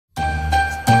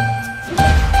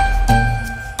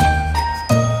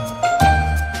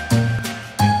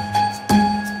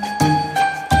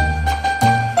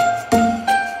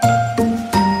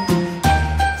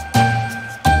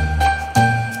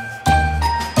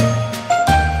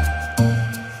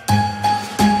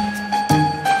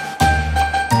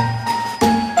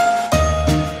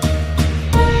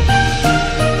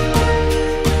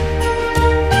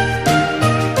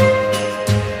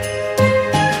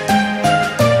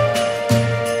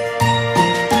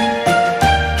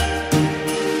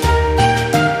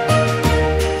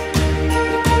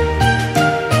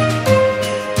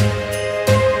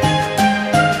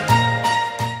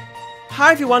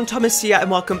everyone, Thomas here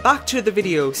and welcome back to the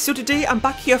video. So today I'm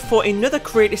back here for another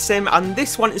creator sim, and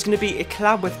this one is going to be a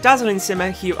collab with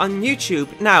DazzlingSimmer here on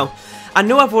YouTube. Now, I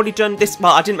know I've already done this,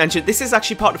 well I didn't mention, this is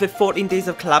actually part of the 14 days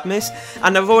of Collabmas,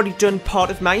 and I've already done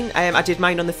part of mine. I did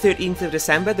mine on the 13th of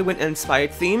December, the winter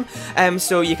inspired theme,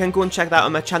 so you can go and check that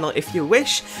on my channel if you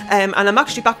wish. And I'm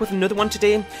actually back with another one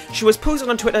today. She was posting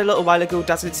on Twitter a little while ago,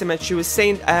 DazzlingSimmer. She was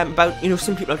saying about, you know,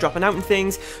 some people are dropping out and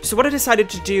things, so what I decided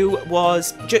to do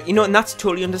was, you know, and that's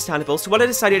totally understandable, so what I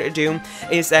decided to do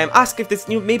is ask if there's,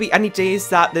 you know, maybe any days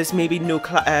that there's maybe no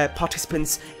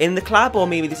participants in the collab, or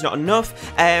maybe there's not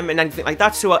enough, and anything like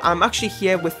that. So I'm actually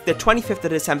here with the 25th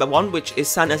of December one, which is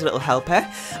Santa's little helper,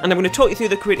 and I'm going to talk you through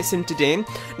the creator sim today.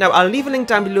 Now I'll leave a link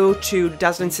down below to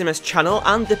DazzlingSimmer's channel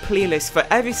and the playlist for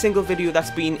every single video that's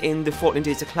been in the 14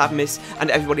 days of Collabmas and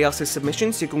everybody else's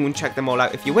submissions, so you can go and check them all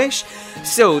out if you wish.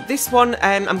 So this one,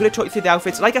 I'm going to talk you through the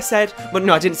outfits. Like I said, but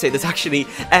no, I didn't say this actually.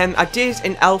 I did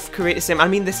an elf creator sim. I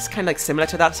mean, this is kind of like similar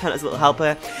to that, Santa's little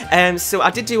helper. So I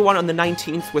did do one on the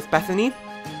 19th with Bethany.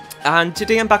 And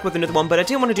today I'm back with another one, but I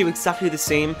didn't want to do exactly the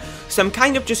same, so I'm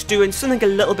kind of just doing something a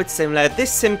little bit similar.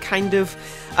 This sim kind of,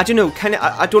 I don't know,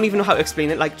 I don't even know how to explain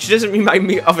it. Like, she doesn't remind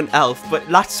me of an elf, but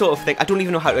that sort of thing, I don't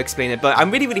even know how to explain it. But I'm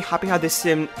really, really happy how this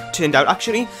sim turned out,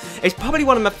 actually. It's probably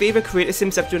one of my favourite creator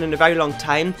sims I've done in a very long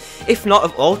time, if not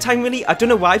of all time, really. I don't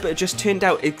know why, but it just turned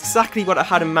out exactly what I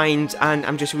had in mind, and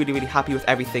I'm just really, really happy with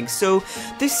everything. So,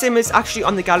 this sim is actually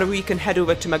on the gallery. You can head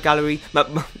over to my gallery,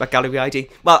 my gallery ID.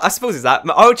 Well, I suppose it's that.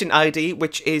 My origin ID,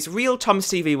 which is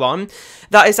RealTomsTV1.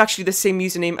 That is actually the same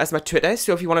username as my Twitter,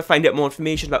 so if you want to find out more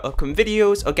information about upcoming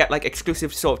videos or get like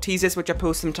exclusive sort of teasers, which I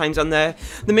post sometimes on there,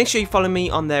 then make sure you follow me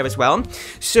on there as well.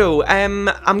 So I'm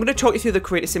going to talk you through the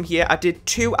creator sim here. I did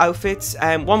two outfits,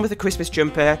 one with a Christmas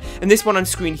jumper and this one on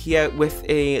screen here with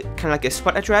a kind of like a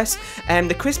sweater dress.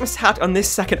 The Christmas hat on this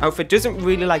second outfit doesn't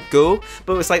really like go,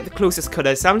 but it was like the closest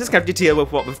colour, so I'm just going to have to deal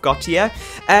with what we've got here.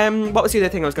 What was the other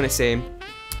thing I was going to say?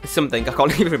 Something, I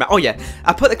can't even remember. Oh yeah,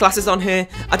 I put the glasses on her.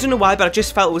 I don't know why, but I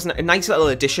just felt it was a nice little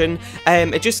addition.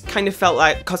 It just kind of felt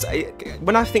like, because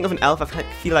when I think of an elf, I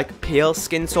feel like pale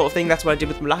skin sort of thing. That's what I did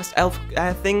with my last elf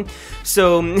thing.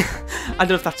 So, I don't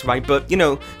know if that's right, but, you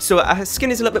know, so her skin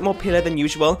is a little bit more paler than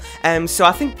usual. So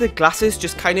I think the glasses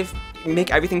just kind of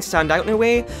make everything stand out in a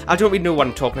way. I don't really know what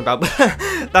I'm talking about, but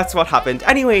that's what happened.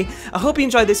 Anyway, I hope you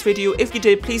enjoyed this video. If you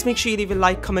did, please make sure you leave a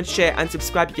like, comment, share, and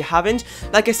subscribe if you haven't.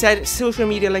 Like I said, social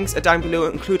media links are down below,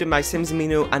 including my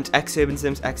SimsAmino and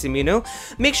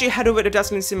XUrbanSimsXamino. Make sure you head over to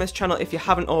DazzlingSimmer's channel if you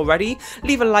haven't already.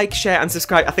 Leave a like, share, and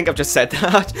subscribe. I think I've just said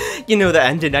that. You know the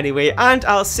ending anyway. And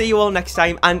I'll see you all next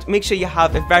time, and make sure you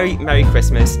have a very Merry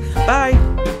Christmas. Bye!